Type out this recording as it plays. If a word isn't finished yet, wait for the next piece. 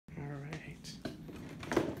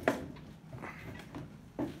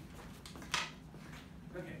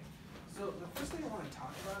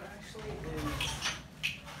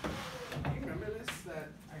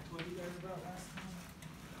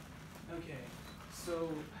So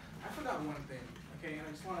I forgot one thing, okay, and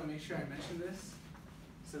I just want to make sure I mention this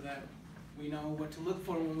so that we know what to look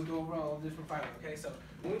for when we go over all the different phylum. Okay, so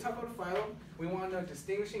when we talk about a phylum, we want to know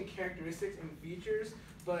distinguishing characteristics and features,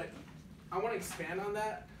 but I want to expand on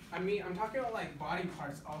that. I'm talking about like body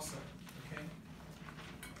parts also, okay?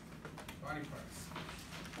 Body parts.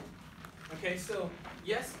 Okay, so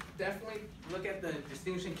yes, definitely look at the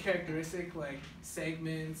distinguishing characteristic like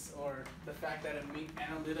segments or the fact that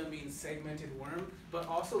annelida means segmented worm, but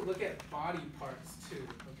also look at body parts too.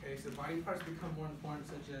 Okay, so body parts become more important,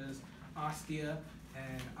 such as ostia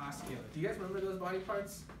and oscula. Do you guys remember those body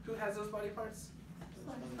parts? Who has those body parts?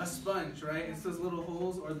 A sponge, right? It's those little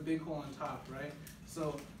holes or the big hole on top, right?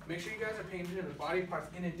 So make sure you guys are paying attention to the body parts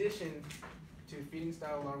in addition to feeding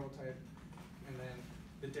style, larval type, and then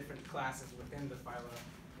the different classes within the phyla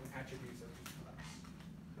and attributes of each class.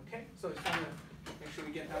 Okay, so just want to make sure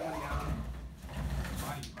we get that one down.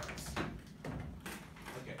 Body parts.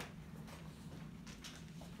 Okay.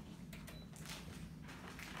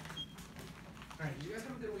 All right, did you guys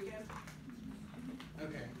have a good weekend?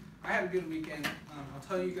 Okay, I had a good weekend.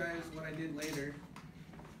 I'll tell you guys what I did later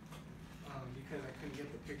because I couldn't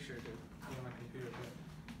get the picture to put on my computer, but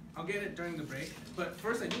I'll get it during the break. But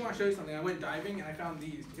first, I do want to show you something. I went diving and I found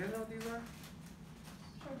these. Do you guys know what these are?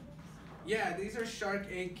 Yeah, these are shark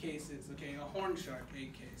egg cases, okay? A horn shark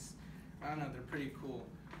egg case. I don't know, they're pretty cool,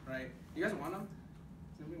 right? You guys want them?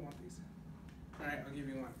 Does anybody want these? All right, I'll give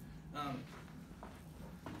you one.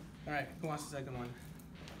 All right, who wants the second one?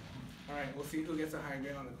 All right, we'll see who gets a higher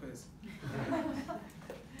grade on the quiz.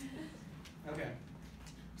 Okay.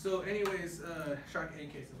 So anyways, shark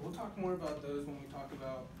egg cases. We'll talk more about those when we talk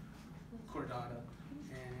about chordata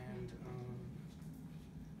and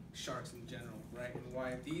sharks in general, right? And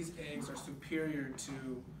why these eggs are superior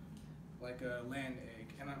to like a land egg.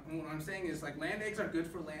 And what I'm saying is like land eggs are good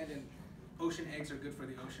for land and ocean eggs are good for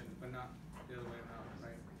the ocean, but not the other way around,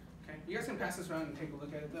 right? Okay. You guys can pass this around and take a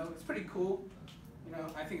look at it though. It's pretty cool. You know,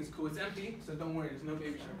 I think it's cool. It's empty, so don't worry. There's no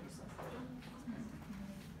baby shark and stuff.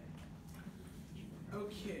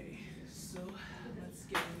 Okay, so let's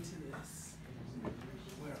get into this.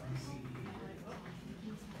 Where are we?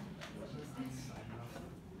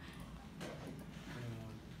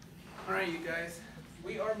 All right, you guys.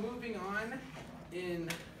 We are moving on in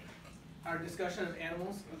our discussion of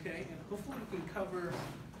animals, okay? And hopefully we can cover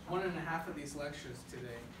 1.5 of these lectures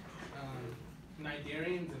today.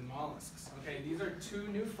 Cnidarians and mollusks, okay? These are 2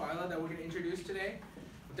 new phyla that we're going to introduce today.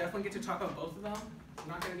 We'll definitely get to talk about both of them. I'm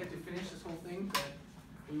not going to get to finish this whole thing, but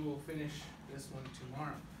we will finish this one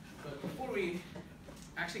tomorrow. But before we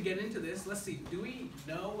actually get into this, let's see, do we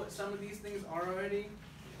know what some of these things are already?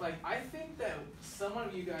 Like, I think that some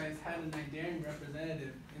of you guys had a Cnidarian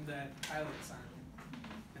representative in that pilot assignment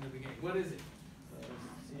in the beginning. What is it?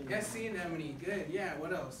 Yes, sea anemone. Good. Yeah,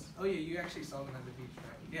 what else? Oh yeah, you actually saw them at the beach,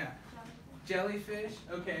 right? Yeah. Jellyfish.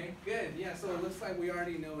 Okay, good. Yeah, so it looks like we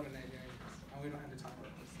already know what a Cnidarian is. And we don't have to talk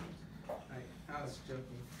about this. Right, I was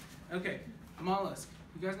joking. Okay, mollusk.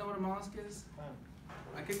 You guys know what a mollusk is?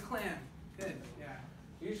 Like a clam. Good, yeah.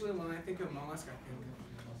 Usually when I think of mollusk, I think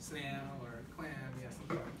of snail or clam, yeah,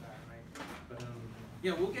 something like that, right? But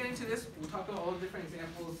yeah, we'll get into this. We'll talk about all the different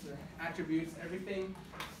examples, the attributes, everything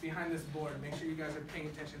behind this board. Make sure you guys are paying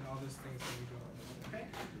attention to all those things when we go over, okay?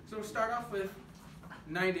 So we'll start off with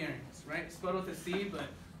Cnidarians, right? Spelled with a C, but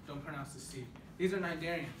don't pronounce the C. These are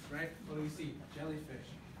Cnidarians, right? What do we see? Jellyfish,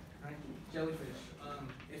 right? Jellyfish.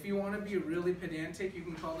 If you want to be really pedantic, you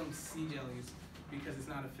can call them sea jellies because it's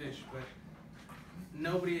not a fish, but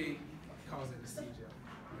nobody calls it a sea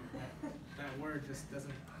jelly. That word just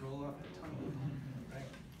doesn't roll off the tongue, right?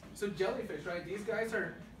 So jellyfish, right? These guys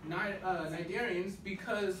are Cnidarians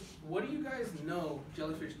because what do you guys know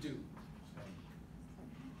jellyfish do?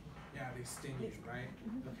 Yeah, they sting you, right?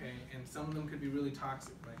 Okay, and some of them could be really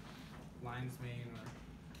toxic, like lion's mane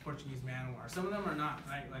or Portuguese manwar. Some of them are not,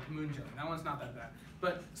 right? Like moon jelly. That one's not that bad.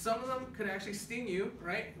 But some of them could actually sting you,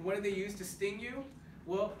 right? What do they use to sting you?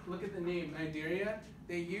 Well, look at the name, Cnidaria.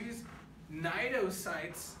 They use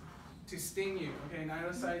cnidocytes to sting you. Okay,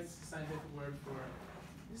 cnidocytes, scientific word for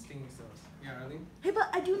stinging cells. Yeah, Arlene? Hey, but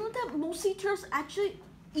I do know that most sea turtles actually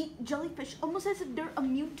eat jellyfish, almost as if they're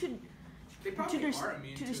immune to they probably are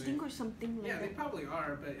immune to the sting or something like that. Yeah, they probably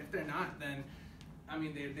are, but if they're not, then I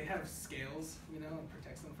mean, they have scales, you know, and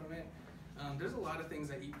protects them from it. There's a lot of things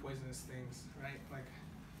that eat poisonous things, right? Like,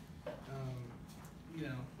 you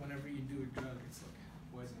know, whenever you do a drug, it's like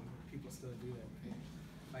poison. People still do that, right?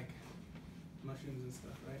 Like mushrooms and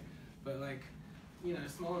stuff, right? But like, you know,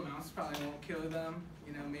 small amounts probably won't kill them.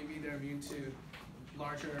 You know, maybe they're immune to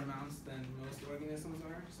larger amounts than most organisms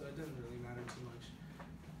are, so it doesn't really matter too much.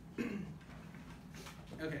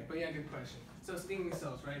 Okay, but yeah, good question. So stinging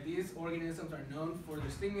cells, right? These organisms are known for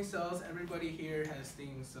their stinging cells. Everybody here has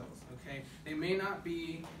stinging cells, okay? They may not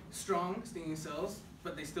be strong stinging cells,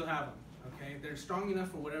 but they still have them, okay? They're strong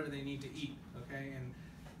enough for whatever they need to eat, okay? And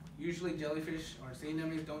usually jellyfish or sea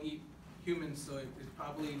anemones don't eat humans, so it's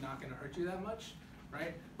probably not gonna hurt you that much,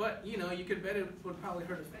 right? But, you know, you could bet it would probably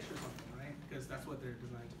hurt a fish or something, right? Because that's what they're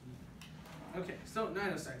designed to eat. Okay, so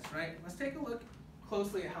cnidocytes, right? Let's take a look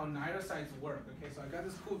closely at how cnidocytes work. Okay, so I got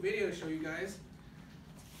this cool video to show you guys.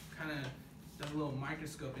 Kind of does a little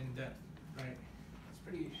microscope in depth, right? It's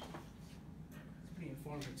pretty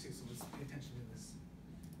informative too. So let's pay attention to this.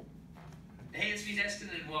 Hey, it's me, Destin,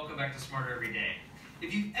 and welcome back to Smarter Every Day.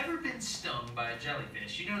 If you've ever been stung by a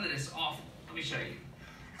jellyfish, you know that it's awful. Let me show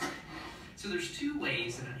you. So there's two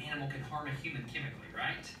ways that an animal can harm a human chemically,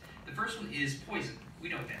 right? The first one is poison. We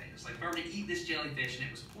know what that is. Like if I were to eat this jellyfish and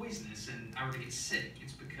it was poisonous and I were to get sick,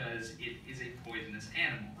 it's because it is a poisonous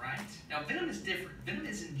animal, right? Now venom is different. Venom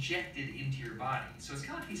is injected into your body. So it's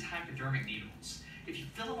kind of like these hypodermic needles. If you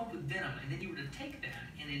fill them up with venom and then you were to take that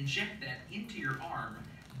and inject that into your arm,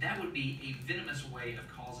 that would be a venomous way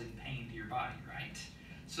of causing pain to your body, right?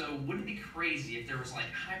 So wouldn't it be crazy if there was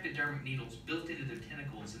like hypodermic needles built into their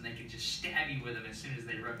tentacles and they could just stab you with them as soon as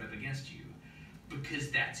they rubbed up against you?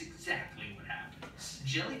 Because that's exactly what happens.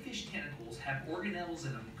 Jellyfish tentacles have organelles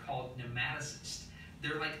in them called nematocysts.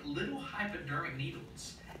 They're like little hypodermic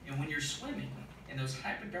needles. And when you're swimming and those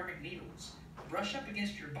hypodermic needles brush up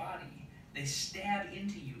against your body, they stab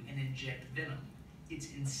into you and inject venom. It's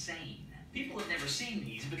insane. People have never seen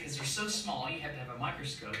these because they're so small you have to have a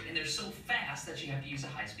microscope, and they're so fast that you have to use a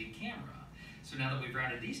high-speed camera. So now that we've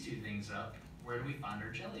rounded these two things up, where do we find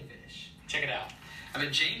our jellyfish? Check it out. I'm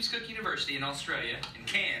at James Cook University in Australia, in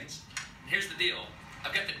Cairns, and here's the deal.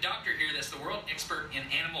 I've got the doctor here that's the world expert in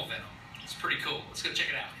animal venom. It's pretty cool. Let's go check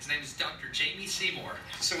it out. His name is Dr. Jamie Seymour.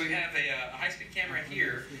 So we have a high-speed camera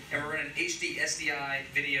here, and we're running HD SDI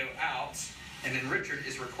video out, and then Richard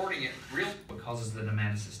is recording it real. What causes the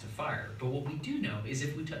nematocyst to fire? But what we do know is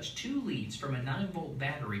if we touch two leads from a 9-volt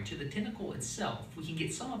battery to the tentacle itself, we can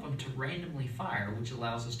get some of them to randomly fire, which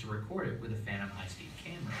allows us to record it with a Phantom high-speed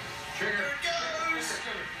camera. Trigger! Here it goes!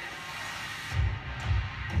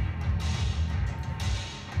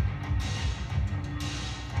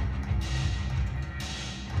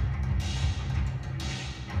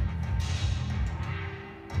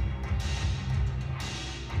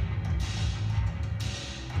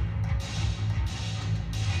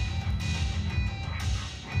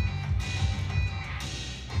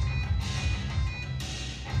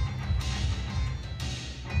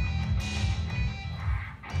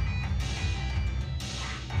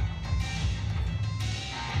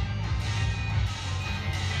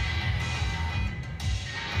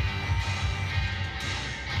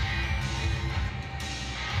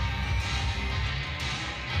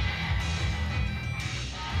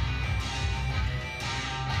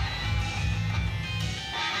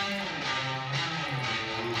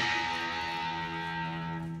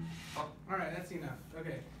 Enough.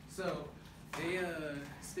 Okay, so they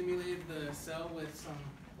stimulated the cell with some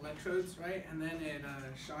electrodes, right? And then it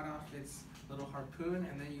shot off its little harpoon,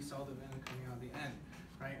 and then you saw the venom coming out the end,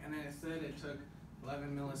 right? And then it said it took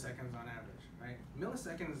 11 milliseconds on average, right?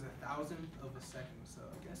 Millisecond is 1,000th of a second, so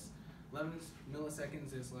I guess 11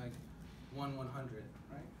 milliseconds is like 1/100,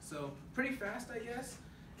 right? So pretty fast, I guess.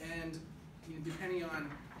 And you know, depending on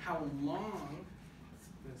how long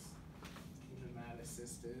this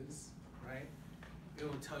nematocyst is, right? It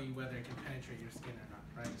will tell you whether it can penetrate your skin or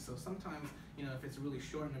not, right? So sometimes, you know, if it's a really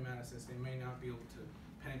short nematocyst, they may not be able to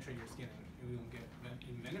penetrate your skin and we won't get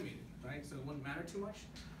envenomated, right? So it wouldn't matter too much,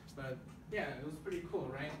 but yeah, it was pretty cool,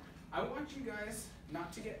 right? I want you guys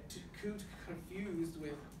not to get too confused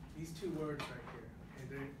with these two words right here. Okay?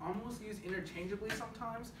 They're almost used interchangeably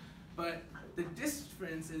sometimes, but the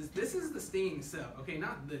difference is this is the stinging cell, okay,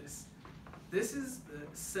 not this. This is the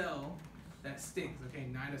cell that stings, okay,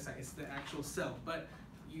 cnidocyte, it's the actual cell. But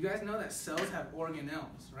you guys know that cells have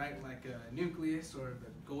organelles, right? Like a nucleus or the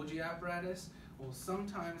Golgi apparatus. Well,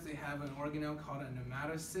 sometimes they have an organelle called a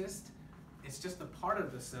nematocyst. It's just a part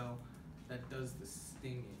of the cell that does the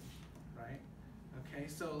stinging, right? Okay,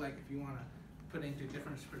 so like if you want to put it into a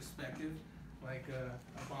different perspective, like a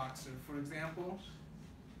boxer, for example,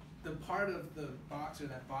 the part of the boxer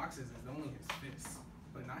that boxes is only his fists,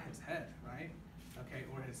 but not his head, right? Okay,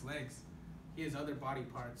 or his legs. He has other body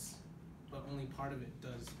parts, but only part of it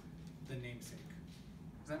does the namesake.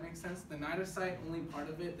 Does that make sense? The cnidocyte, only part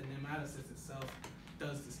of it, the nematocyst itself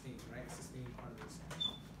does the sting, right? It's the stinging part of the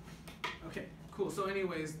cell. Okay, cool. So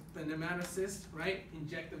anyways, the nematocyst, right,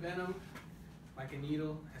 inject the venom like a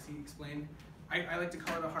needle, as he explained. I like to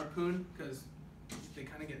call it a harpoon because they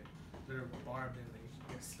kind of get, they're barbed and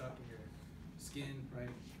they get stuck in your skin, right?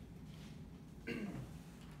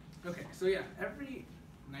 Okay, so yeah, every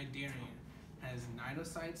cnidarian has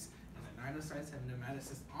cnidocytes, and the cnidocytes have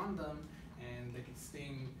nematocysts on them, and they can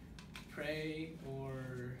sting prey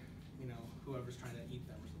or, you know, whoever's trying to eat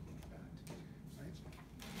them or something like that,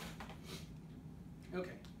 right?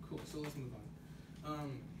 Okay, cool, so let's move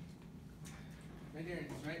on.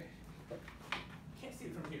 Cnidarians, right? Can't see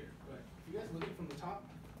it from here, but if you guys look at it from the top,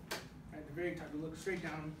 right, at the very top, you look straight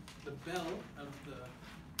down the bell of the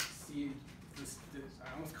sea,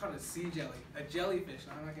 I almost called it a sea jelly, a jellyfish.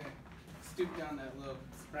 I'm not gonna stoop down that low,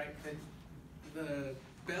 right? The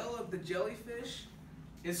bell of the jellyfish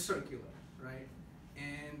is circular, right?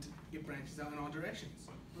 And it branches out in all directions.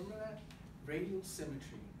 Remember that? Radial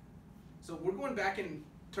symmetry. So we're going back in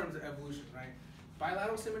terms of evolution, right?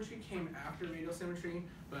 Bilateral symmetry came after radial symmetry,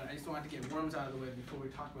 but I just wanted to get worms out of the way before we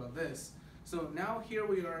talk about this. So now here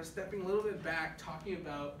we are stepping a little bit back, talking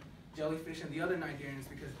about jellyfish and the other cnidarians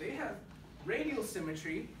because they have radial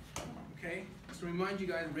symmetry, okay? Just to remind you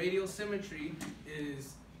guys, radial symmetry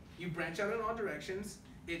is you branch out in all directions,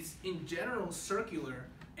 it's in general circular,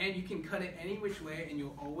 and you can cut it any which way and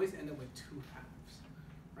you'll always end up with two halves,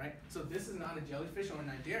 right? So this is not a jellyfish or a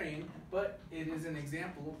cnidarian, but it is an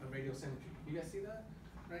example of radial symmetry. You guys see that?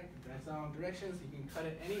 Right? It branches out in all directions, you can cut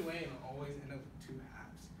it any way and it'll always end up with two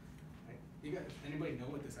halves. Right? You guys, anybody know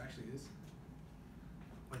what this actually is?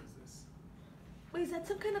 What is this? Wait, is that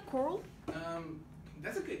some kind of coral?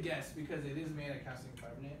 That's a good guess because it is made of calcium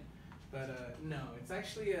carbonate, but no, it's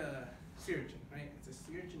actually a serigin, right? It's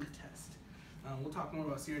a serigin test. We'll talk more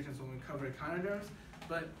about serigins when we cover echinoderms,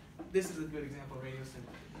 but this is a good example of radial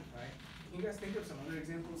symmetry, right? Can you guys think of some other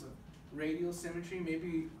examples of radial symmetry?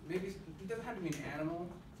 Maybe it doesn't have to be an animal.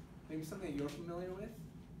 Maybe something you're familiar with.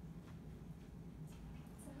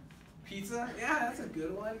 Pizza? Yeah, that's a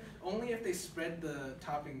good one. Only if they spread the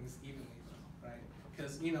toppings evenly, though, right?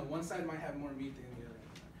 Because you know one side might have more meat than the other.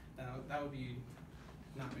 That would be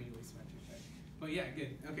not radially symmetric, right? But yeah,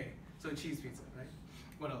 good. Okay, so cheese pizza, right?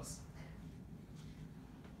 What else?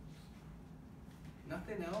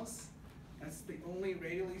 Nothing else? That's the only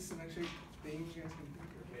radially symmetric thing you guys can think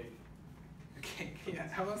of. Okay, yeah.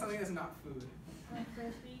 How about something that's not food? Like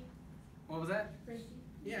frisbee. What was that? Frisbee.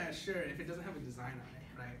 Yeah, sure. If it doesn't have a design on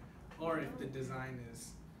it, right? Or if the design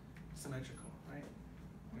is symmetrical, right?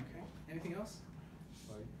 Okay. Anything else?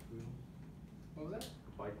 Bike wheel. What was that?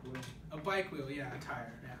 A bike wheel. A bike wheel, yeah, a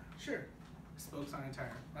tire, yeah. Sure. Spokes on a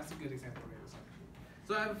tire. That's a good example of radial symmetry.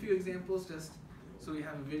 So I have a few examples just so we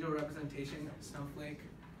have a visual representation. Snowflake,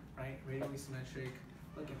 right? Radially symmetric,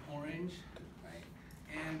 looking orange, right?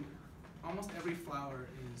 And almost every flower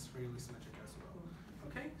is radially symmetric as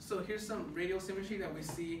well. Okay, so here's some radial symmetry that we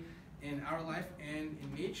see in our life and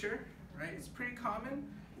in nature, right? It's pretty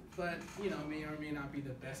common, but you know, may or may not be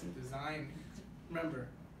the best design. Remember,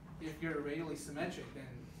 if you're radially symmetric, then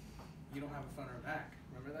you don't have a front or a back.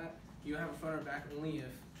 Remember that? You have a front or a back only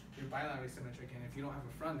if you're bilaterally symmetric, and if you don't have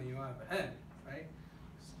a front, then you don't have a head, right?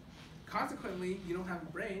 Consequently, you don't have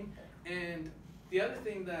a brain, and the other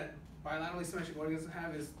thing that bilaterally symmetric organisms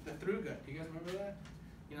have is the through gut. Do you guys remember that?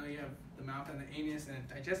 You know, you have the mouth and the anus and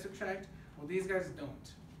a digestive tract. Well, these guys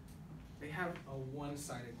don't. They have a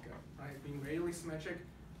one-sided gut, right? Being radially symmetric,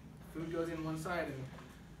 food goes in one side, and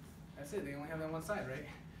that's it. They only have that one side, right?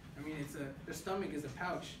 I mean, their stomach is a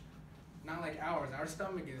pouch, not like ours. Our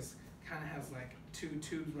stomach is kind of has like two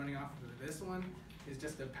tubes running off of it. This one is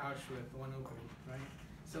just a pouch with one opening, right?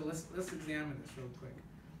 So let's examine this real quick.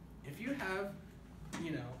 If you have,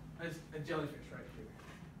 you know, a jellyfish right here,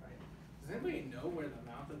 right? Does anybody know where the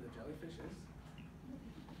mouth of the jellyfish is?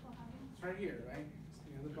 It's right here, right? It's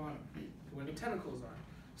near the bottom, where the tentacles are.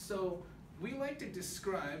 So we like to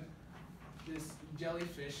describe this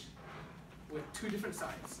jellyfish with two different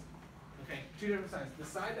sides. Okay, two different sides. The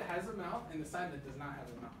side that has a mouth and the side that does not have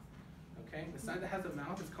a mouth. Okay, the side that has a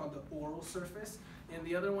mouth is called the oral surface, and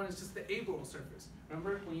the other one is just the aboral surface.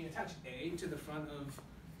 Remember, when you attach a to the front of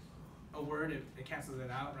a word, it cancels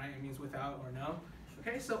it out, right? It means without or no.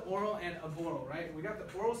 Okay, so oral and aboral, right? We got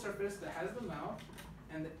the oral surface that has the mouth,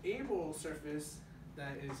 and the aboral surface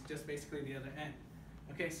that is just basically the other end.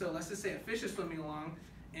 Okay, so let's just say a fish is swimming along,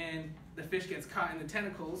 and the fish gets caught in the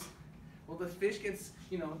tentacles. Well, the fish gets,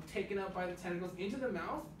 you know, taken up by the tentacles into the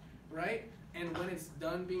mouth, right? And when it's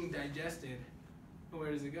done being digested,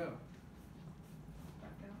 where does it go?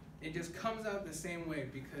 It just comes out the same way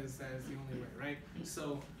because that is the only way, right?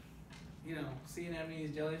 So, you know, sea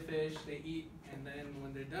anemones, jellyfish, they eat, and then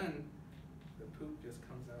when they're done, the poop just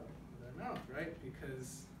comes out of their mouth, right?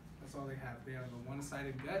 Because that's all they have. They have a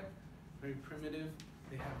one-sided gut, very primitive.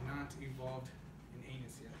 They have not evolved an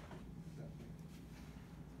anus yet.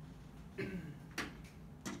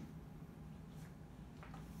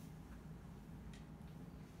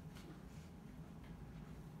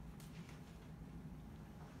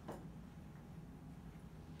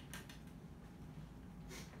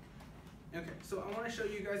 Okay, so I want to show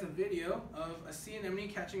you guys a video of a sea anemone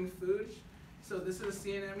catching food. So this is a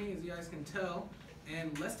sea anemone, as you guys can tell,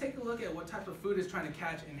 and let's take a look at what type of food it's trying to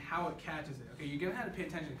catch and how it catches it. Okay, you're gonna have to pay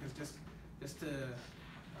attention because just to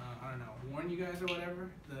I don't know, warn you guys or whatever,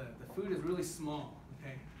 the food is really small.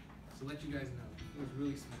 Okay, so let you guys know, it was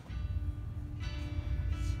really small.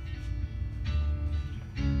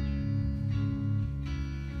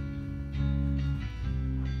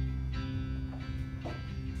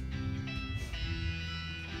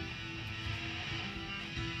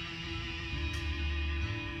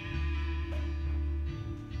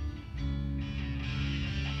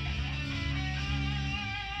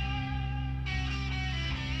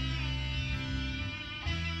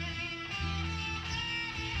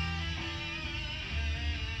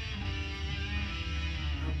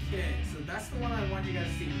 Okay, so that's the one I want you guys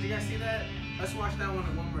to see. Did you guys see that? Let's watch that one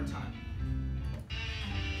more time.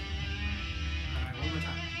 Alright, one more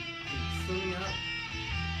time. Okay, swimming up.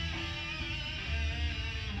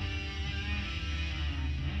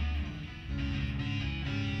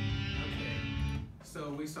 Okay, so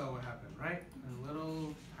we saw what happened, right? A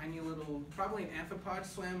little, tiny little, probably an amphipod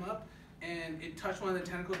swam up and it touched one of the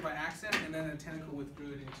tentacles by accident and then the tentacle withdrew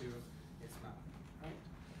it into its mouth, right?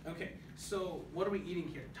 Okay, so what are we eating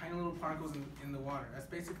here? Tiny little particles in the water. That's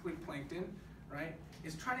basically plankton, right?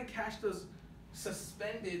 It's trying to catch those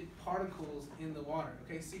suspended particles in the water.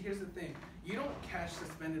 Okay, see, here's the thing. You don't catch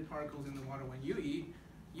suspended particles in the water when you eat.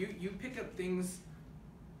 You pick up things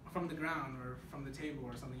from the ground or from the table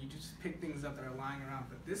or something. You just pick things up that are lying around.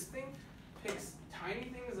 But this thing picks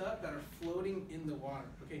tiny things up that are floating in the water.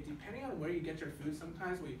 Okay, depending on where you get your food,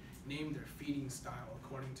 sometimes we name their feeding style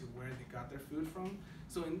according to where they got their food from.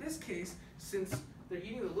 So in this case, since they're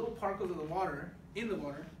eating the little particles of the water, in the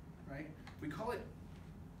water, right, we call it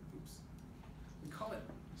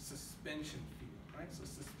suspension feeding, right? So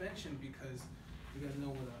suspension, because you guys know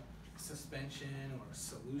what a suspension or a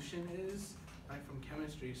solution is, right, from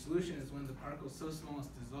chemistry. Solution is when the particle is so small it's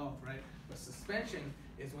dissolved, right? But suspension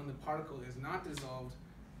is when the particle is not dissolved,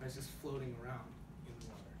 but it's just floating around in the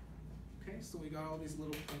water. Okay, so we got all these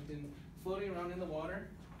little plankton floating around in the water,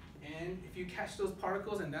 and if you catch those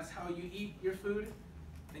particles and that's how you eat your food,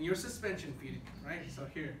 then you're suspension feeding, right? So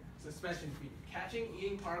here, suspension feeding, catching,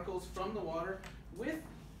 eating particles from the water with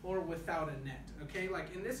or without a net, okay?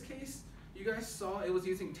 Like in this case, you guys saw it was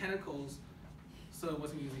using tentacles, so it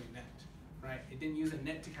wasn't using a net, right? It didn't use a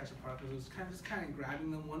net to catch the particles, it was just kind of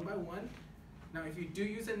grabbing them one by one. Now if you do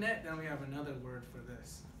use a net, then we have another word for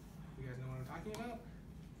this. You guys know what I'm talking about?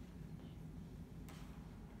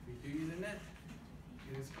 If you do use a net,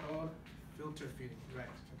 it is called filter feeding, right?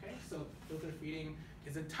 Okay, so filter feeding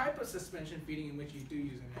is a type of suspension feeding in which you do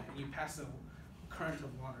use a net and you pass a current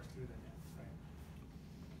of water through the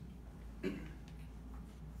net, right?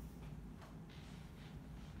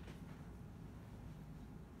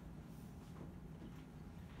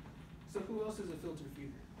 So who else is a filter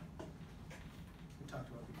feeder? We talked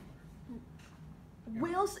about before.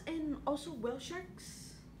 Whales and also whale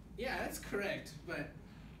sharks? Yeah, that's correct, but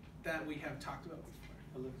that we have talked about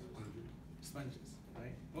before. Sponges,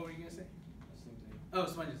 right? What were you gonna say? Oh,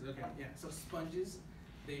 sponges, okay, yeah. So sponges,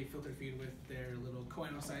 they filter feed with their little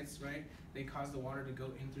choanocytes, right? They cause the water to go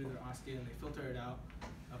in through their ostia and they filter it out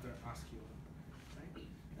of their osculum, right?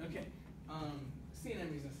 Okay, sea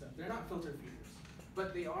anemones and stuff, they're not filter feeders,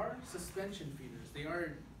 but they are suspension feeders. They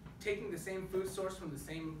are taking the same food source from the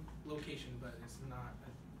same location, but it's not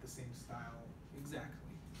the same style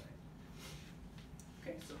exactly, right?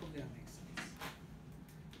 Okay, so hopefully that makes sense.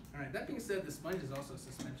 All right, that being said, the sponge is also a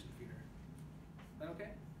suspension feeder. Is that okay?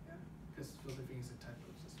 Yeah. Because filter feeding is a type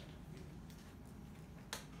of suspension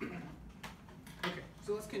feeding. Okay,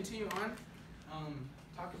 so let's continue on.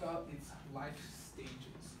 Talk about its life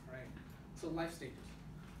stages, right? So life stages.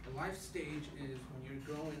 The life stage is when you're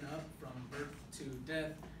growing up from birth to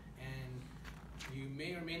death, and you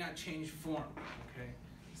may or may not change form. Okay.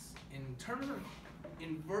 In terms of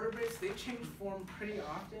invertebrates, they change form pretty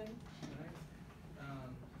often, right?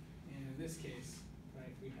 And in this case,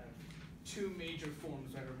 right, we have two major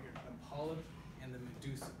forms right over here: the polyp and the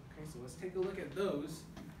medusa. Okay, so let's take a look at those.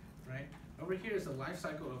 Right over here is the life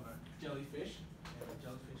cycle of a jellyfish. The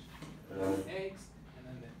jellyfish eggs, and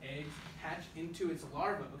then the eggs hatch into its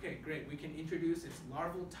larva. Okay, great. We can introduce its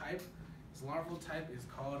larval type. Its larval type is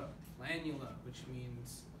called a planula, which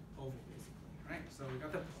means oval. we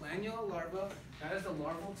got the planula larva. That is the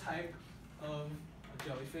larval type of a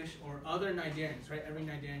jellyfish or other cnidarians, right? Every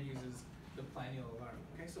cnidarian uses the planula larva.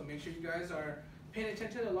 Okay, so make sure you guys are paying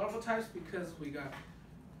attention to the larval types because we got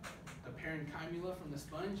the parenchyma from the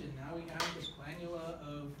sponge, and now we have the planula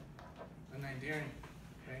of a cnidarian.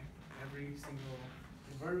 Okay, every single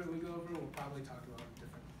invertebrate we go over, we'll probably talk about a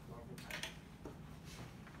different larval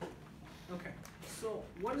type. Okay, so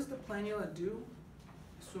what does the planula do?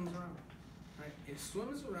 It swims around, right? It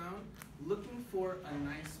swims around looking for a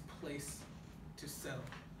nice place to settle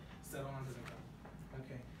onto the ground.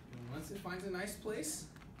 Okay, and once it finds a nice place,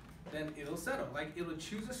 then it'll settle. Like it'll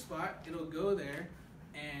choose a spot, it'll go there,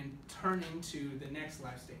 and turn into the next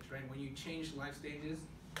life stage, right? When you change life stages,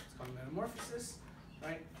 it's called metamorphosis,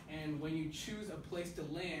 right? And when you choose a place to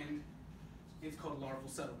land, it's called larval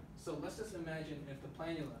settlement. So let's just imagine if the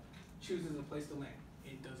planula chooses a place to land.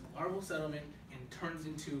 It does larval settlement and turns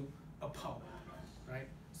into a polyp, right?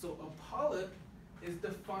 So a polyp is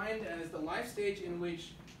defined as the life stage in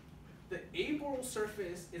which the aboral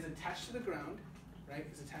surface is attached to the ground, right?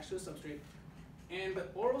 It's attached to a substrate, and the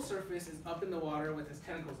oral surface is up in the water with its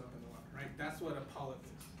tentacles up in the water, right? That's what a polyp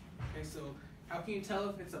is. Okay, so how can you tell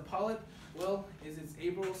if it's a polyp? Well, is its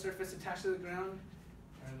aboral surface attached to the ground?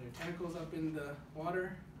 Are there tentacles up in the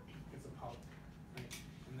water? It's a polyp, right?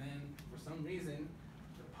 And then, for some reason,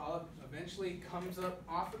 the polyp eventually comes up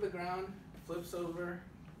off of the ground, flips over,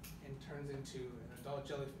 and turns into an adult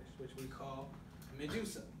jellyfish, which we call a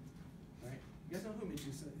medusa, right? You guys know who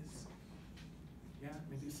Medusa is? Yeah,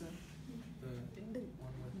 Medusa? The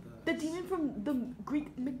one with The demon from the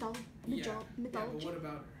Greek mythology. Yeah, but what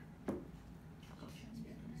about her?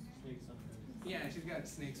 Snakes on her. Yeah, she's got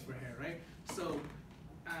snakes for hair, right? So,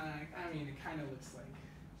 I mean, it kind of looks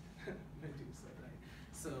like Medusa, right?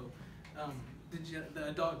 So, the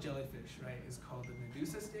adult jellyfish, right, is called the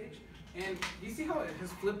Medusa stage. And you see how it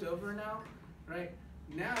has flipped over now, right?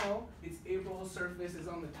 Now, its aboral surface is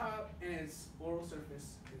on the top, and its oral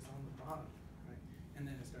surface is on the bottom, right? And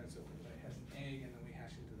then it starts over, right? It has an egg, and then we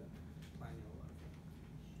hash into the planula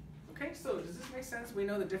larva. Okay, so does this make sense? We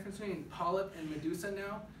know the difference between polyp and medusa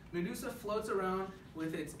now. Medusa floats around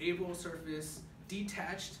with its aboral surface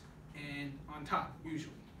detached and on top,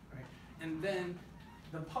 usually, right? And then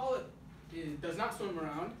the polyp does not swim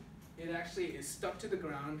around. It actually is stuck to the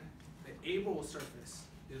ground. The aboral surface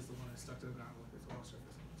is the one that's stuck to the ground with its oral surface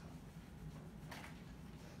on the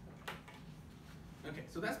top. Okay,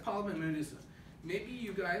 so that's polyp and medusa. Maybe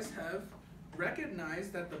you guys have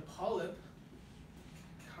recognized that the polyp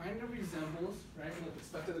kind of resembles, right, with the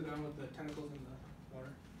stuck to the ground with the tentacles in the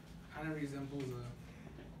water, kind of resembles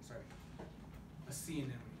a sea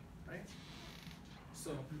anemone, right?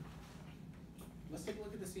 So let's take a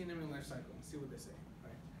look at the sea anemone life cycle and see what they say,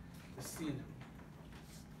 right? The sea anemone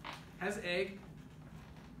has egg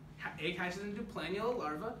hatches into planula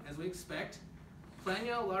larva, as we expect.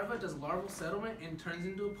 Planula larva does larval settlement and turns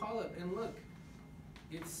into a polyp, and look,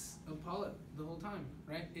 it's a polyp the whole time,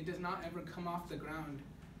 right? It does not ever come off the ground,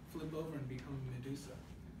 flip over, and become a medusa,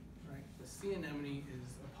 right? The sea anemone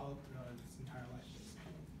is a polyp throughout its entire life.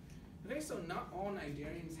 Okay, so not all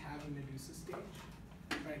cnidarians have a medusa stage,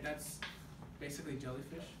 right? That's basically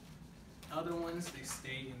jellyfish. Other ones, they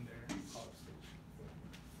stay in their polyp stage.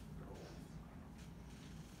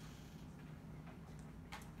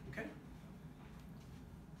 Okay?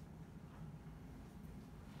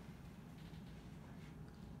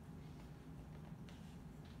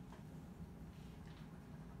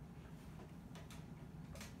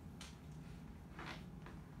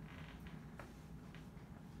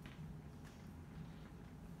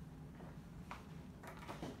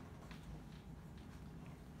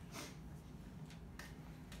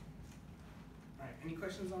 Any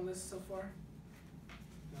questions on this so far?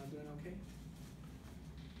 Y'all doing okay?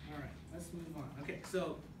 All right, let's move on. Okay,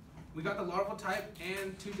 so we got the larval type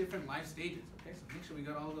and two different life stages. Okay, so make sure we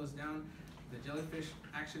got all those down. The jellyfish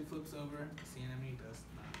actually flips over, the sea anemone does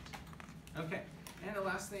not. Okay, and the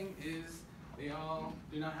last thing is they all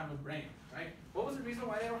do not have a brain, right? What was the reason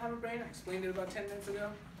why they don't have a brain? I explained it about 10 minutes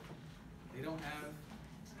ago. They don't have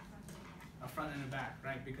a front and a back,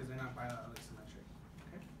 right? Because they're not biologically symmetric.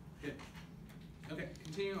 Okay, good. Okay,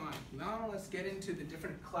 continue on. Now let's get into the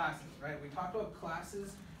different classes, right? We talked about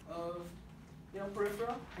classes of,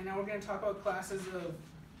 peripheral, and now we're going to talk about classes of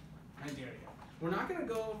Cnidaria. We're not going to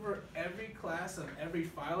go over every class of every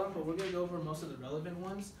phylum, but we're going to go over most of the relevant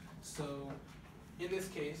ones. So in this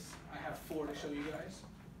case, I have 4 to show you guys,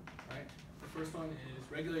 right? The first one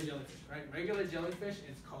is regular jellyfish, right? Regular jellyfish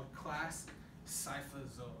is called class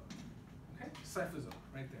Cyphozoa. Okay, Cyphozoa,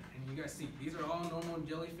 right there. And you guys see, these are all normal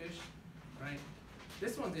jellyfish, right?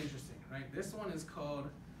 This one's interesting, right? This one is called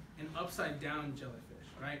an upside down jellyfish,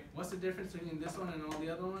 right? What's the difference between this one and all the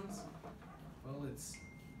other ones? Well, its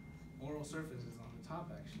oral surface is on the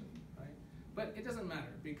top actually, right? But it doesn't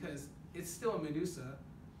matter because it's still a medusa.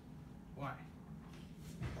 Why?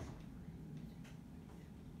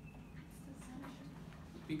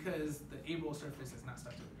 Because the aboral surface is not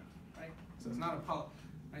stuck to the ground, right? So it's not a polyp,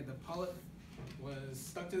 right? The polyp was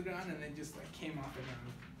stuck to the ground and then just like came off the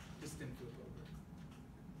ground, just didn't flip over.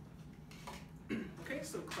 Okay,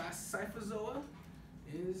 so class Cyphozoa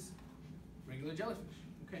is regular jellyfish.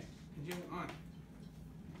 Okay, continuing on.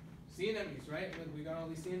 Sea anemones, right? We got all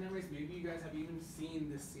these sea anemones. Maybe you guys have even seen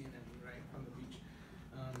this sea anemone, right, on the beach.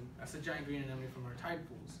 That's a giant green anemone from our tide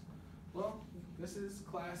pools. Well, this is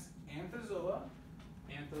class Anthozoa.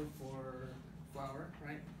 Antho for flower,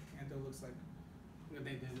 right? Antho looks like, they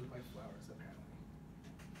look like flowers apparently.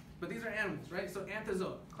 But these are animals, right? So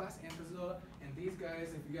Anthozoa, class Anthozoa, and these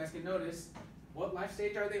guys, if you guys can notice, what life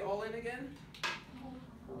stage are they all in again?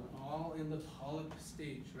 All in the polyp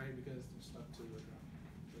stage, right? Because they're stuck to the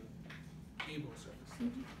aboral surface.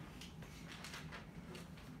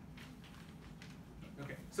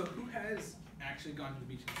 Okay, so who has actually gone to the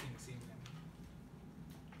beach and seen a sea anemone?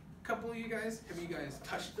 A couple of you guys, have you guys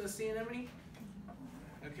touched the sea anemone?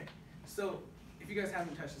 Okay, so if you guys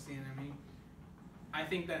haven't touched the sea anemone, I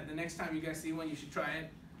think that the next time you guys see one, you should try it.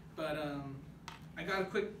 But I got a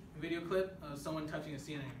quick video clip of someone touching a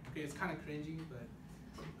sea anemone. Okay, it's kind of cringy, but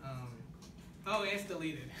oh, it's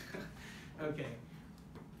deleted. Okay,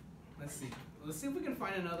 let's see. Let's see if we can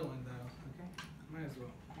find another one though. Okay, might as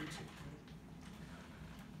well. Me too.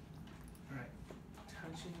 All right,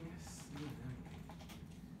 touching sea anemone.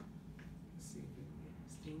 Let's see if we can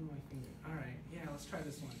sting my finger. All right, yeah, let's try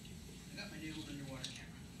this one. I got my new underwater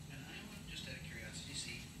camera, and I want, just out of curiosity,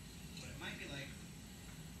 see what it might be like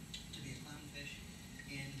to be a clownfish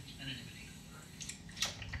in an anemone.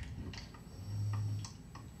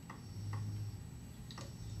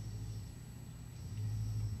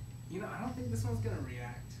 You know, I don't think this one's gonna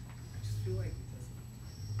react. I just feel like it doesn't.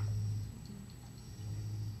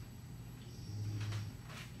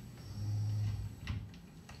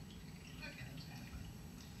 Okay, that's kind of fun.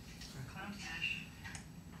 Clownfish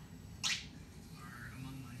are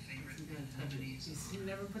among my favorite He's gonna touch it. anemones. He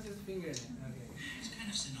never puts his finger in it. Okay. It's kind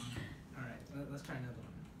of synonymous. All right, let's try another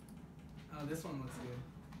one. Oh, this one looks good.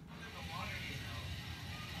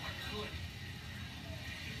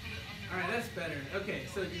 All right, that's better. Okay,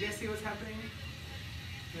 so do you guys see what's happening?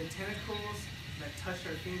 The tentacles that touch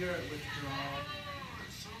our finger withdraw.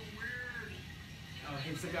 It's so weird. Oh,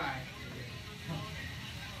 it's a guy.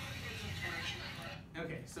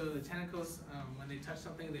 Okay, so the tentacles, when they touch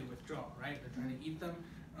something, they withdraw, right? They're trying to eat them,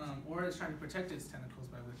 or it's trying to protect its tentacles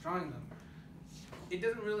by withdrawing them. He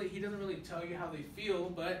doesn't really tell you how they feel,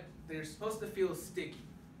 but they're supposed to feel sticky,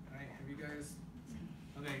 right? Have you guys,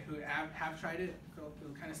 okay, who have tried it,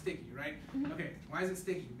 feel kind of sticky, right? Okay, why is it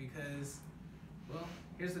sticky? Because, well,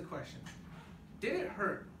 here's the question. Did it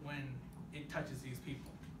hurt when it touches these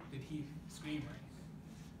people? Did he scream or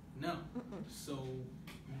anything? No. So,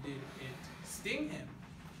 did it sting him,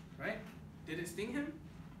 right? Did it sting him?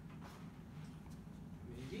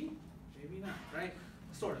 Maybe, maybe not, right?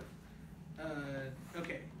 Sort of.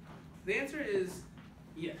 Okay, the answer is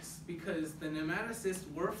yes, because the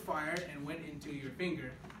nematocysts were fired and went into your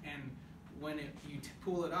finger, and when you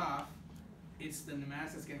pull it off, it's the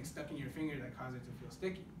nematocysts getting stuck in your finger that cause it to feel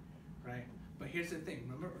sticky, right? But here's the thing,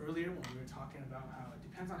 remember earlier when we were talking about how it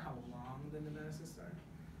depends on how long the nematocysts are,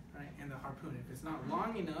 right? And the harpoon, if it's not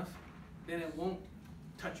long enough, then it won't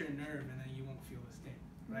touch your nerve and then you won't feel the sting,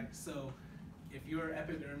 right? So if your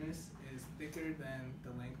epidermis is thicker than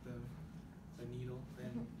the length of the needle,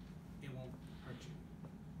 then it won't hurt you.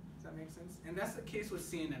 Does that make sense? And that's the case with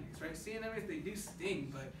sea anemones, right? Sea anemones, they do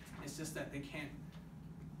sting, but it's just that they can't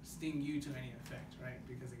sting you to any effect, right?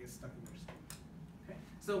 Because it gets stuck in your skin. Okay?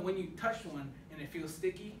 So when you touch one and it feels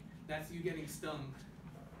sticky, that's you getting stung.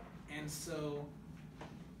 And so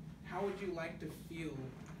how would you like to feel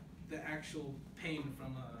the actual pain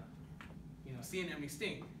from a sea anemone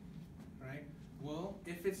sting, right? Well,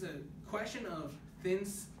 if it's a question of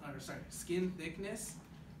skin thickness,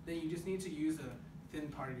 then you just need to use a thin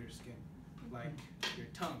part of your skin, like your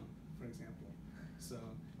tongue, for example. So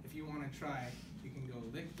if you want to try, you can go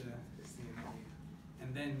lick the sea anemone,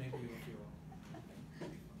 and then maybe you'll feel.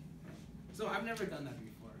 So I've never done that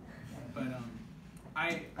before, but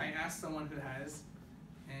I asked someone who has,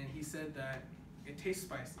 and he said that it tastes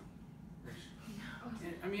spicy. Which,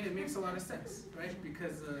 I mean, it makes a lot of sense, right?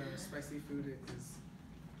 Because spicy food is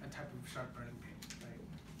a type of sharp burning pain,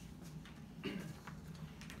 right?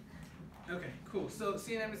 Okay, cool. So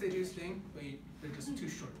sea anemones, they do sting, but they're just too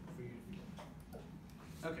short for you to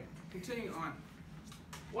feel. Okay, continuing on.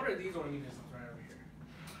 What are these organisms right over here?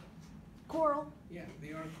 Coral. Yeah,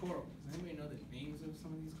 they are corals. Does anybody know the names of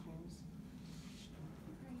some of these corals?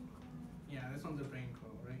 Yeah, this one's a brain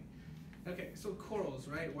coral, right? Okay, so corals,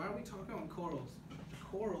 right? Why are we talking about corals? A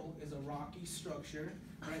coral is a rocky structure,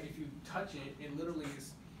 right? If you touch it, it literally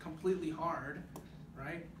is completely hard,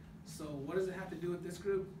 right? So what does it have to do with this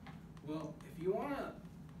group? Well, if you want to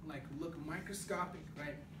like look microscopic,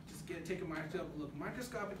 right? Just take a microscope, look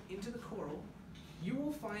microscopic into the coral, you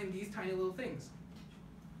will find these tiny little things.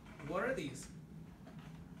 What are these?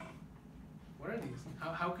 What are these?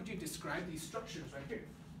 How could you describe these structures right here?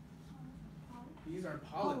 These are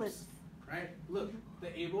polyps, right? Look, the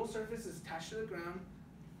aerial surface is attached to the ground,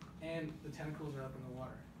 and the tentacles are up in the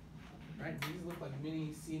water, right? These look like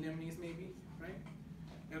mini sea anemones maybe, right?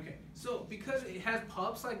 Okay, so because it has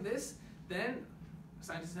polyps like this, then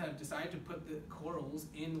scientists have decided to put the corals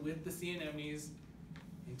in with the sea anemones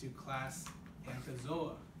into class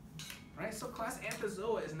Anthozoa, right? So class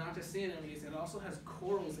Anthozoa is not just sea anemones, it also has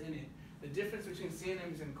corals in it. The difference between sea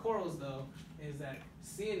anemones and corals, though, is that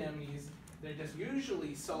sea anemones, they're just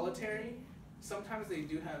usually solitary. Sometimes they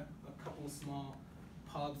do have a couple small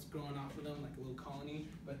polyps growing off of them, like a little colony,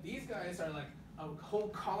 but these guys are like a whole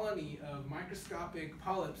colony of microscopic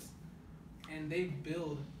polyps, and they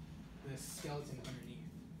build this skeleton underneath.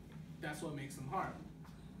 That's what makes them hard,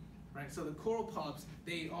 right? So the coral polyps,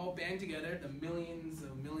 they all band together, the millions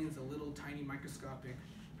of little tiny microscopic,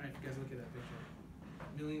 right? If you guys look at that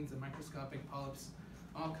picture, millions of microscopic polyps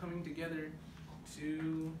all coming together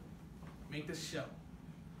to make this shell.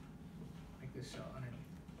 Make this shell underneath.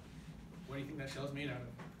 What do you think that shell is made out of?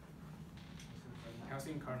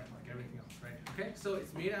 Calcium carbonate, like everything else, right? Okay, so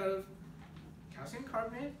it's made out of calcium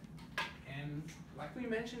carbonate, and like we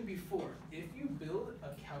mentioned before, if you build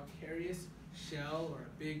a calcareous shell or a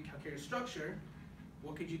big calcareous structure,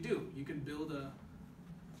 what could you do? You could build a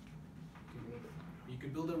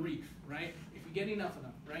reef, right? If you get enough of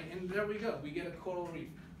them, right? And there we go, we get a coral reef.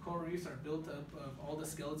 Coral reefs are built up of all the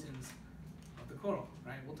skeletons of the coral,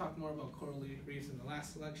 right? We'll talk more about coral reefs in the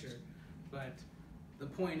last lecture, but the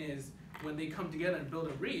point is, when they come together and build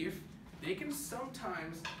a reef, they can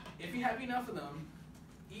sometimes, if you have enough of them,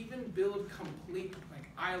 even build complete like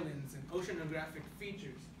islands and oceanographic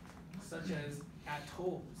features, such as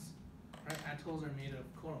atolls. Right? Atolls are made of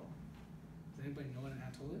coral. Does anybody know what an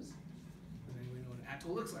atoll is? Does anybody know what an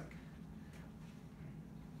atoll looks like?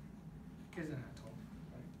 Here's an atoll.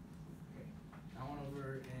 Right? Okay. That one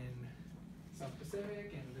over in South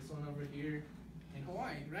Pacific, and this one over here in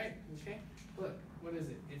Hawaii, right? Okay. Look, what is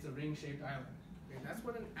it? It's a ring-shaped island. Okay, that's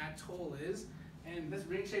what an atoll is, and this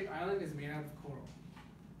ring-shaped island is made out of coral.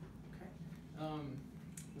 Okay,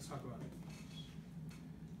 let's talk about it.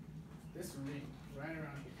 This ring right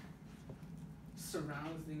around here,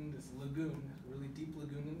 surrounding this lagoon, a really deep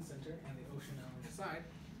lagoon in the center, and the ocean on the side.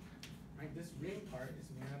 Right, this ring part is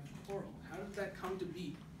made out of coral. How did that come to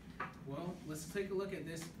be? Well, let's take a look at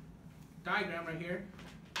this diagram right here.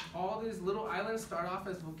 All these little islands start off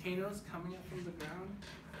as volcanoes coming up from the ground,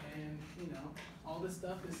 and all this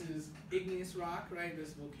stuff, this is igneous rock, right?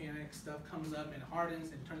 This volcanic stuff comes up and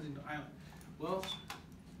hardens and turns into island. Well,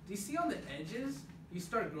 do you see on the edges, you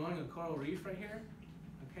start growing a coral reef right here?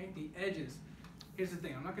 Okay, the edges. Here's the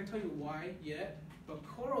thing, I'm not gonna tell you why yet, but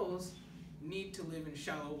corals need to live in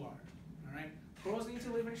shallow water, all right? Corals need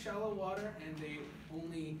to live in shallow water, and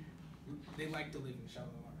they like to live in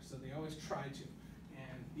shallow water, so they always try to.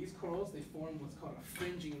 These corals, they form what's called a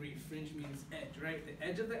fringing reef. Fringe means edge, right? The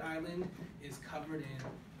edge of the island is covered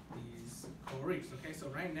in these coral reefs, okay? So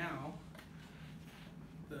right now,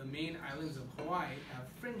 the main islands of Hawaii have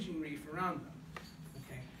fringing reef around them,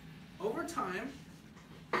 okay? Over time,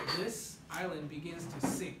 this island begins to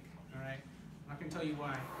sink, all right? I'm not gonna tell you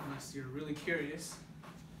why, unless you're really curious.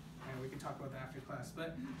 And we can talk about that after class.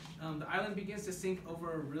 But the island begins to sink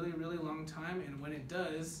over a really, really long time, and when it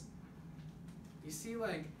does, you see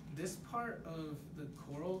like this part of the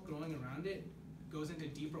coral growing around it goes into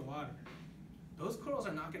deeper water. Those corals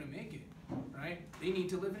are not gonna make it, right? They need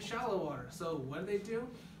to live in shallow water. So what do?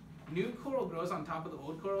 New coral grows on top of the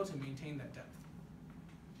old coral to maintain that depth,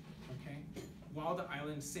 okay? While the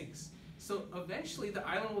island sinks. So eventually the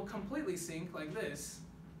island will completely sink like this,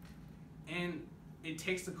 and it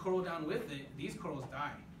takes the coral down with it. These corals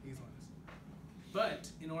die, these ones. But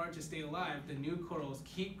in order to stay alive, the new corals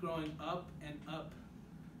keep growing up and up.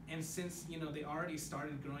 And since they already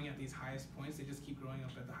started growing at these highest points, they just keep growing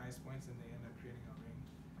up at the highest points, and they end up creating a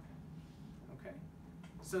ring. Okay?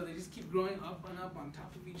 So they just keep growing up and up on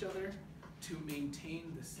top of each other to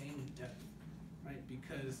maintain the same depth. right?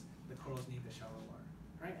 Because the corals need the shallow water,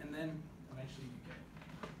 right? And then eventually you get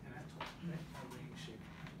an atoll, right? A ring shape.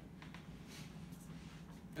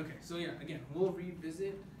 Okay, so yeah, again, we'll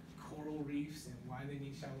revisit coral reefs and why they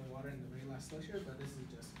need shallow water in the very last lecture, but this is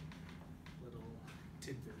just a little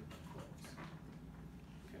tidbit about corals.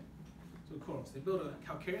 Okay, so corals, they build a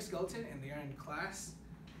calcareous skeleton and they are in class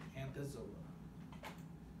Anthozoa.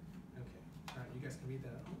 Okay, all right, you guys can read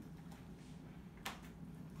that at home.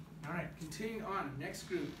 All right, continuing on, next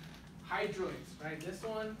group, hydroids, right? This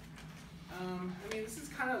one, I mean, this is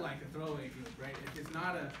kind of like a throwaway group, right? If it's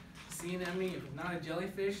not a sea anemone, if it's not a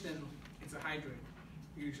jellyfish, then it's a hydroid,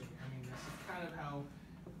 usually. I mean, that's kind of how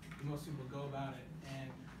most people go about it. And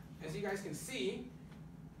as you guys can see,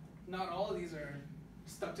 not all of these are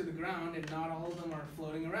stuck to the ground, and not all of them are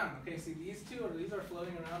floating around. Okay, see these these are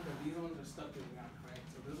floating around, but these ones are stuck to the ground, right?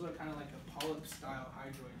 So those are kind of like the polyp-style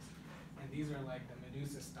hydroids, and these are like the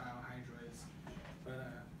Medusa-style hydroids.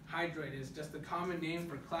 But hydroid is just a common name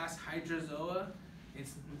for class Hydrozoa.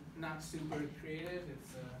 It's not super creative.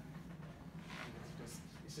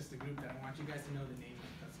 It's just a group that I want you guys to know the name of.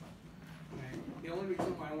 That's all. Okay. The only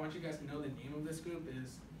reason why I want you guys to know the name of this group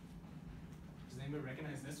is, does anybody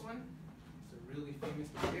recognize this one? It's a really famous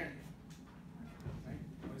Cnidaria. Right?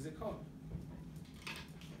 What is it called?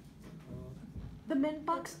 The mint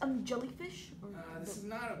box jellyfish? Or This is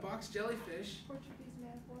not a box jellyfish. Portuguese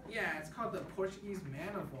man of war? Yeah, it's called the Portuguese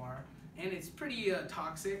man of war, and it's pretty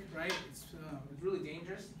toxic, right? It's really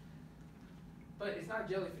dangerous, but it's not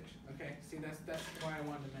jellyfish. Okay, see that's why I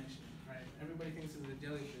wanted to mention it, right? Everybody thinks it's a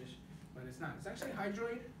jellyfish, but it's not. It's actually a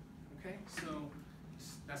hydroid. Okay, so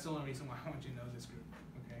that's the only reason why I want you to know this group.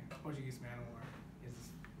 Okay, Portuguese man of war is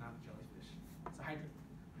not a jellyfish. It's a hydroid,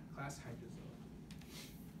 class Hydrozoa.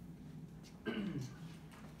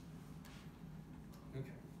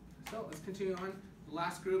 Okay, so let's continue on. The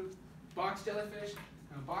last group, box jellyfish.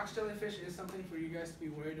 Now, box jellyfish is something for you guys to be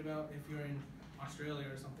worried about if you're in Australia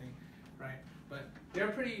or something, right? But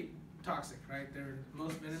they're pretty toxic, right? They're the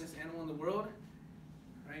most venomous animal in the world,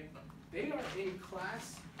 right? They are in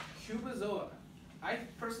class Cubozoa. I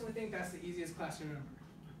personally think that's the easiest class to remember,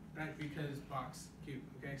 right? Because box, cube,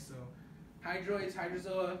 okay? So hydroids,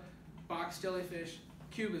 Hydrozoa, box jellyfish,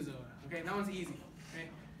 Cubozoa. Okay, that one's easy, right?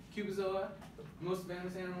 Cubozoa, most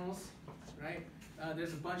venomous animals, right?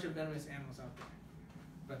 There's a bunch of venomous animals out there,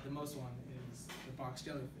 but the most one is the box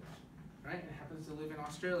jellyfish, right? It happens to live in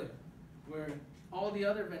Australia, where all the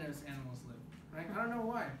other venomous animals live, right? I don't know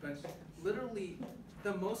why, but literally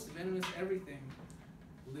the most venomous everything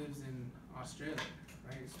lives in Australia,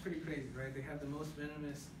 right? It's pretty crazy, right? They have the most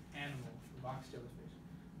venomous animal, the box jellyfish,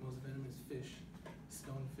 most venomous fish,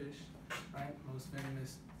 stonefish, right? Most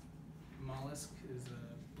venomous mollusk is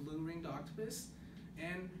a blue-ringed octopus,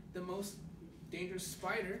 and the most dangerous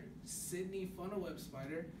spider, Sydney funnel web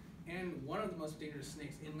spider, and one of the most dangerous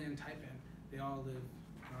snakes, inland taipan. They all live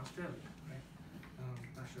in Australia, right?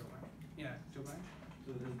 Not sure why. Yeah, Joe Biden?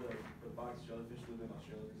 So does the box jellyfish live in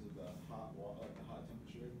Australia because of the hot water, like the hot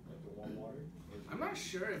temperature, like the warm water? I'm not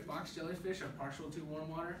sure if box jellyfish are partial to warm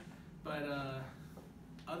water, but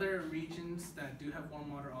other regions that do have warm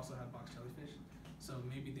water also have box jellyfish, so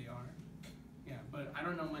maybe they are. Yeah, but I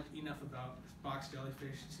don't know enough about box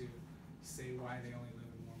jellyfish to say why they only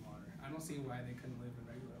live in warm water. I don't see why they couldn't live in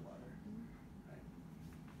regular water. Right?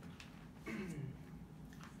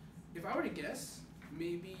 If I were to guess,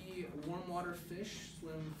 maybe warm water fish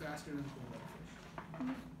swim faster than cold water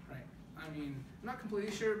fish. Right? I mean, I'm not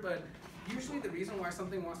completely sure, but usually the reason why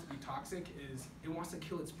something wants to be toxic is it wants to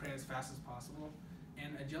kill its prey as fast as possible.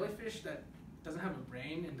 And a jellyfish that doesn't have a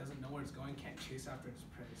brain and doesn't know where it's going can't chase after its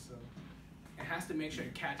prey. So it has to make sure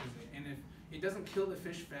it catches it. And if it doesn't kill the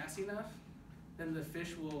fish fast enough, then the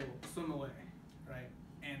fish will swim away, right?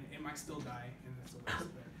 And it might still die, and that's a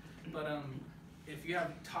waste. But if you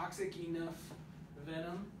have toxic enough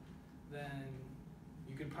venom, then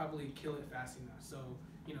you could probably kill it fast enough. So,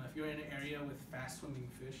 you know, if you're in an area with fast swimming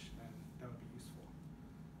fish, then that would be useful,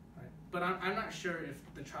 right? But I'm not sure if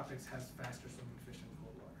the tropics has faster swimming fish in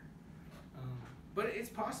cold water. But it's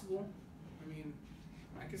possible. I mean,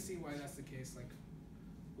 I can see why that's the case. Like,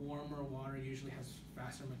 warmer water usually has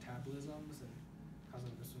faster metabolisms and causes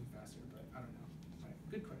them to swim faster, but I don't know. Right?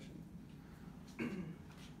 Good question.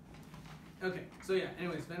 Okay, so yeah,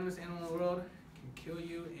 anyways, venomous animal in the world can kill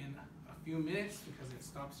you in a few minutes because it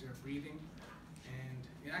stops your breathing, and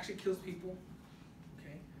it actually kills people,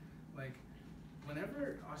 okay? Like,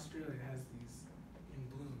 whenever Australia has these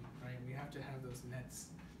in bloom, right, we have to have those nets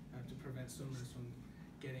to prevent swimmers from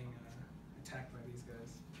getting attacked by these guys.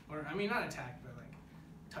 Or, I mean, not attacked, but like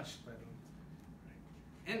touched by them.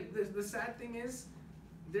 Right? And the sad thing is,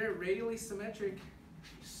 they're radially symmetric,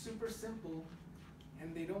 super simple,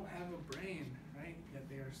 and they don't have a brain, right? Yet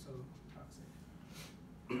they are so toxic.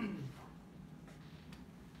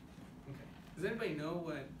 Okay. Does anybody know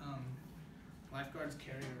what lifeguards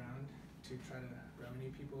carry around to try to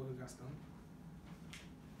remedy people who got stung?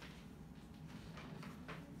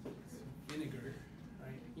 It's vinegar,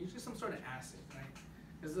 right? Usually some sort of acid, right?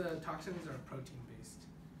 Because the toxins are protein based,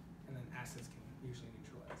 and then acids can usually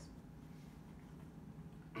neutralize.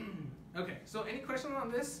 Okay, so any questions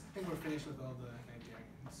on this? I think we're finished with all the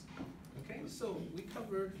Cnidarians. Okay, so we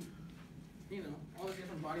covered, all the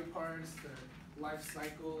different body parts, the life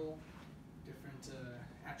cycle, different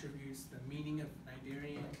attributes, the meaning of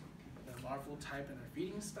Cnidarian, the larval type and their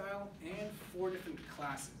feeding style, and 4 different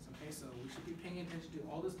classes. Okay, so we should be paying attention to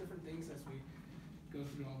all those different things as we go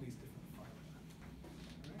through all these different phyla.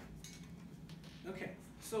 All right. Okay,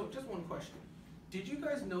 so just one question. Did you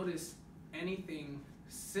guys notice anything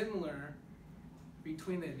similar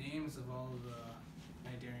between the names of all of the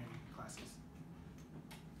Cnidarian classes?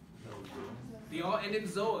 They all end in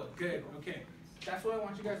zoa. Good. Okay. That's what I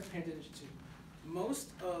want you guys to pay attention to. Most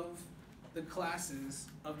of the classes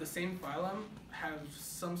of the same phylum have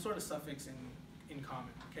some sort of suffix in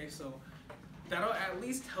common. Okay, so that'll at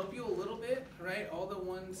least help you a little bit, right? All the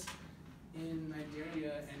ones in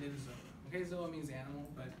Cnidaria end in zoa. Okay, zoa means animal,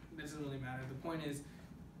 but it doesn't really matter. The point is,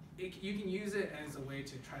 you can use it as a way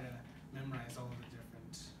to try to memorize all of the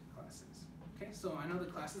different classes. Okay, so I know the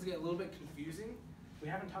classes get a little bit confusing. We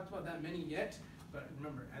haven't talked about that many yet, but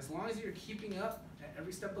remember, as long as you're keeping up at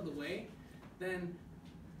every step of the way, then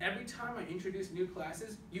every time I introduce new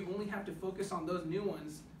classes, you only have to focus on those new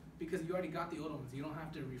ones because you already got the old ones. You don't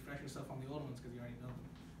have to refresh yourself on the old ones because you already know them.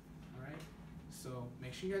 All right, so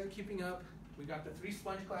make sure you guys are keeping up. We got the 3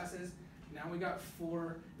 sponge classes. Now we got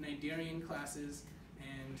 4 Cnidarian classes,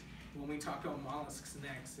 and when we talk about mollusks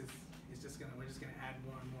next, we're just gonna add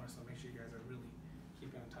more and more. So make sure you guys are really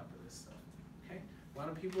keeping on top of this stuff. Okay. A lot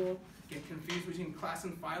of people get confused between class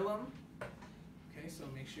and phylum. Okay, so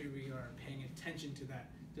make sure we are paying attention to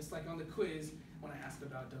that. Just like on the quiz when I asked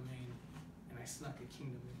about domain, and I snuck a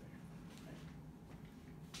kingdom in there.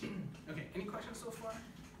 Okay. Okay. Any questions so far?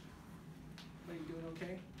 Everybody doing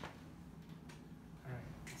okay?